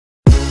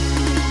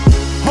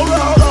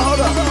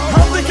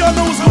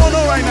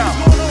right now?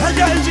 I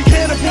got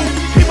MGK in the booth,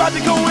 he about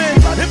to go in.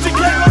 MGK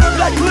on the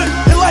black clip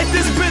and light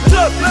this bitch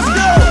up. Let's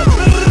go.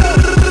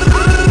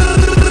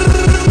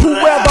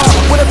 Whoever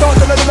would've thought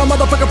that a little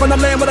motherfucker from the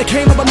land where I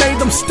came up, I made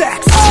them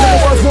stacks.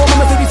 Never was warm in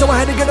the city, so I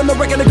had to get on the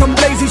record and come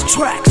blaze these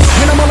tracks.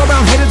 And I'm all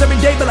around haters every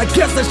day, but I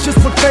guess that's just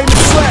what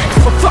famous tracks.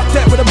 But fuck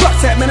that, where the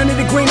buck's at, man, I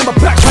need a green on my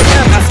back like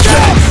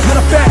Jack.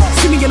 Matter of fact,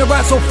 see me in a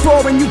ride so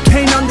foreign you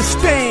can't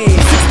understand.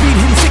 6 feet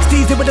hitting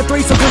 60s, and with the 3,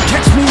 so come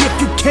catch me if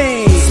you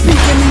can.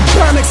 Speaking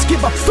Ebonics,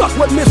 give a fuck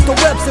what Mr.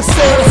 Webster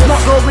says. It's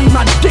not gonna read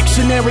my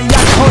dictionary,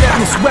 I call that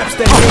Miss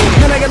Webster.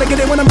 Man, I gotta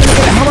get it when I'm gonna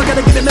get it, how I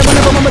gotta get it, never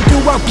I'ma do,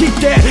 I'll keep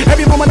that.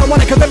 Every moment I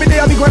want it, cause every day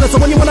I'll be grinding,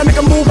 so when you wanna make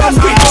a move, I'll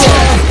speak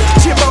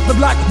that. Chip off the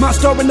block, my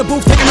star in the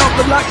booth, taking off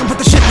the lock, and put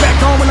the shit back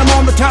on when I'm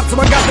on the top, so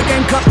I got the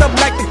game cuffed up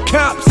like the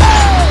cops.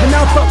 And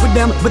now fuck with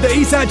them, but the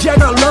Eastside Jack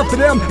got love for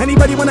them.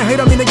 Anybody wanna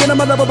hate on me, they get on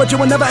my level, but you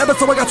will never ever,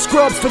 so I got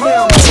scrubs for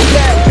them.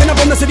 Yeah, and I'm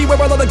from the city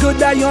where all the good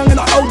die young and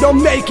the old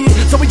don't make it,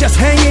 so we just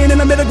hanging in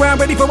the middle ground,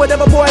 ready for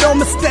whatever, boy, don't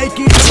mistake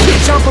it.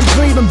 Bitch, I'm from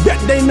Cleveland, bet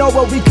they know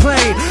what we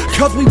claim,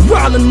 cause we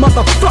wildin'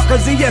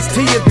 motherfuckers,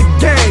 EST is the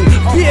game,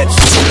 bitch.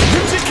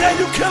 MGK,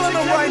 you killing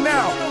them right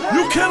now.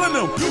 You killing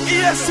them.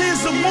 EST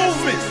is the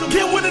movement.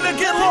 Get with it and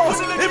get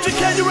lost.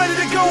 MGK, you ready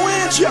to go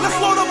in?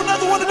 Let's load up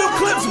another one of them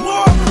clips,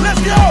 boy.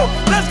 Let's go.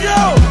 Let's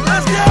go.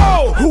 Let's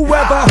go.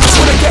 Whoever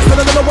would've guessed that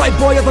a little white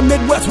boy of the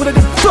Midwest would've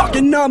did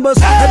fucking numbers.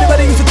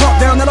 Everybody used to talk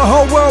down, now the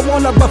whole world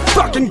want up but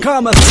fucking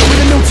commas.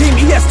 With a new team,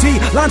 EST,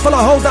 line full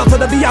of hoes out to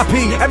the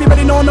VIP.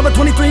 Everybody know I'm number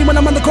 23 when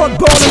I'm on the court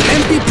ballin'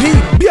 MVP.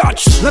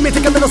 Bitch, let me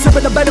take a little sip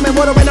of the vitamin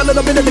water and a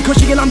little bit of the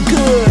cushy and I'm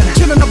good.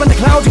 Chillin' up in the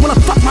clouds, you wanna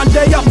fuck my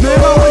day up, man?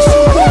 I wish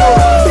you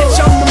would. Bitch,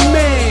 I'm the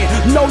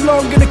man, no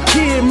longer the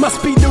kid.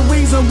 Must be the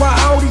reason why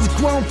all these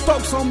grown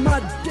folks on my